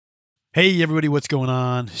Hey everybody, what's going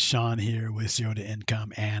on? Sean here with Zero to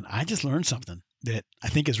Income, and I just learned something that I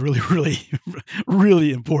think is really, really,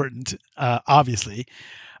 really important. Obviously,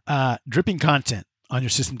 dripping content on your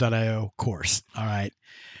Systeme.io course. All right,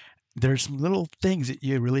 there's some little things that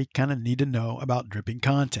you really kind of need to know about dripping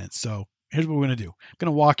content. So here's what we're going to do. I'm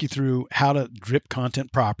going to walk you through how to drip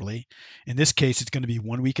content properly. In this case, it's going to be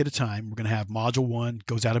 1 week at a time. We're going to have module 1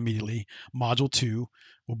 goes out immediately. Module 2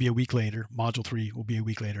 will be a week later. Module 3 will be a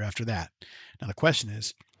week later after that. Now the question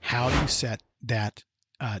is, how do you set that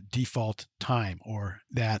default time or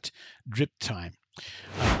that drip time?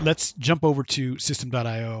 Let's jump over to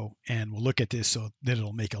Systeme.io and we'll look at this so that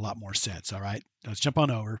it'll make a lot more sense. All right, let's jump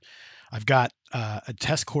on over. I've got a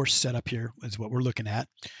test course set up here is what we're looking at.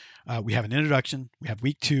 We have an introduction. We have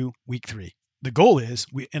week 2, week 3. The goal is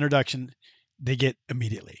introduction, they get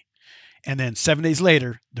immediately. And then 7 days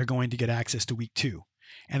later, they're going to get access to week 2.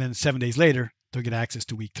 And then 7 days later, they'll get access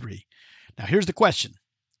to week 3. Now, here's the question.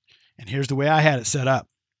 And here's the way I had it set up.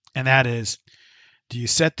 And that is, do you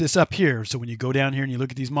set this up here? So when you go down here and you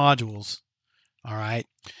look at these modules, all right,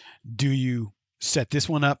 do you set this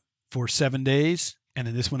one up for 7 days and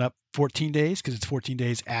then this one up 14 days because it's 14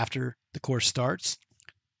 days after the course starts?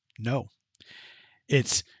 No,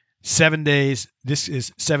 it's 7 days. This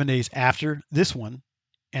is 7 days after this one.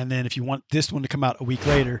 And then if you want this one to come out a week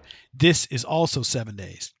later, this is also 7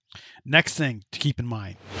 days. Next thing to keep in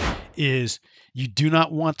mind is you do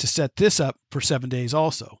not want to set this up for 7 days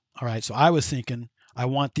also. All right, so I was thinking I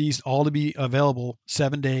want these all to be available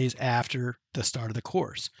 7 days after the start of the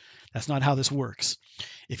course. That's not how this works.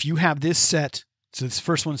 If you have this set, so this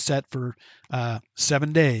first one's set for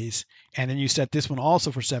 7 days, and then you set this one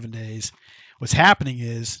also for 7 days, what's happening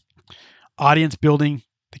is audience building,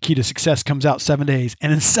 the key to success, comes out 7 days, and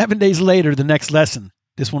then 7 days later, the next lesson,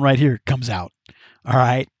 this one right here, comes out. All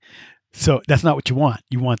right. So that's not what you want.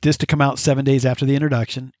 You want this to come out 7 days after the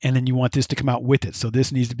introduction, and then you want this to come out with it. So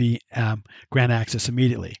this needs to be grant access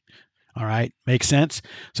immediately. All right, makes sense?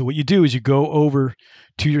 So what you do is you go over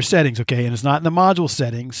to your settings, okay? And it's not in the module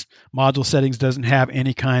settings. Module settings doesn't have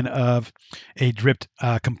any kind of a dripped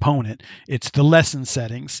component. It's the lesson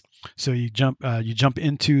settings. So you jump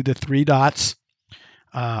into the 3 dots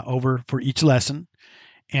over for each lesson,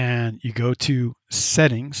 and you go to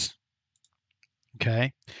settings,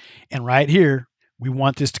 okay? And right here, we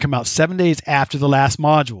want this to come out 7 days after the last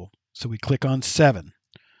module. So we click on 7,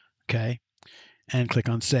 okay? And click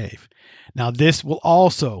on save. Now this will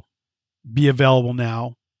also be available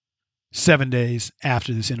now 7 days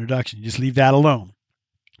after this introduction. You just leave that alone.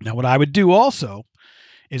 Now what I would do also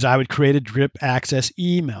is I would create a drip access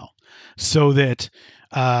email so that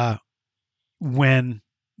when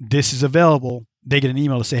this is available, they get an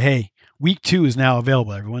email to say, hey, week 2 is now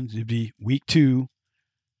available, everyone. It'd be week 2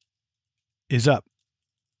 is up.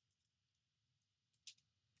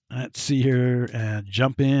 Let's see here and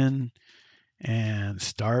jump in and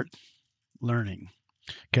start learning.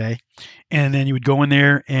 Okay. And then you would go in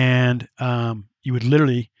there and you would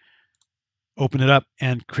literally open it up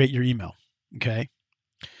and create your email. Okay.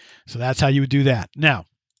 So that's how you would do that. Now,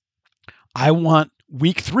 I want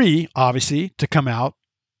week 3, obviously, to come out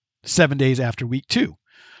 7 days after week 2.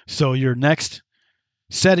 So your next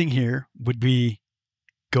setting here would be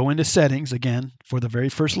go into settings again for the very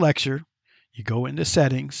first lecture. You go into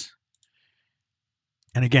settings.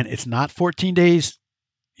 And again, it's not 14 days,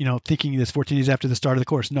 thinking it's 14 days after the start of the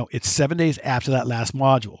course. No, it's 7 days after that last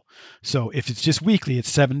module. So if it's just weekly, it's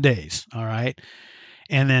 7 days. All right.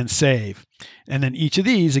 And then save. And then each of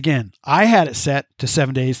these, again, I had it set to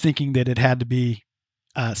 7 days thinking that it had to be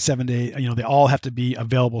 7 days, they all have to be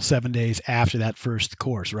available 7 days after that first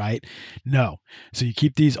course, right? No. So you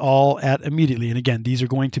keep these all at immediately. And again, these are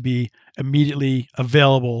going to be immediately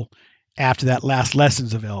available after that last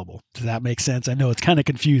lesson's available. Does that make sense? I know it's kind of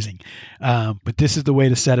confusing, but this is the way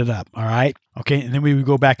to set it up. All right. Okay. And then we would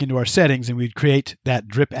go back into our settings and we'd create that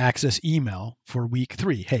drip access email for week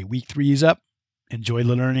 3. Hey, week 3 is up. Enjoy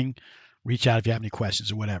the learning. Reach out if you have any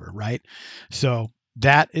questions or whatever, right? So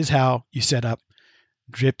that is how you set up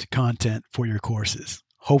dripped content for your courses.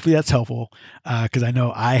 Hopefully that's helpful because I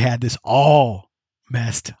know I had this all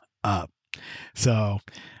messed up. So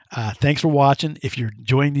thanks for watching. If you're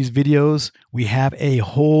enjoying these videos, we have a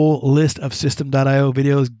whole list of Systeme.io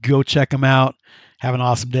videos. Go check them out. Have an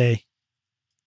awesome day.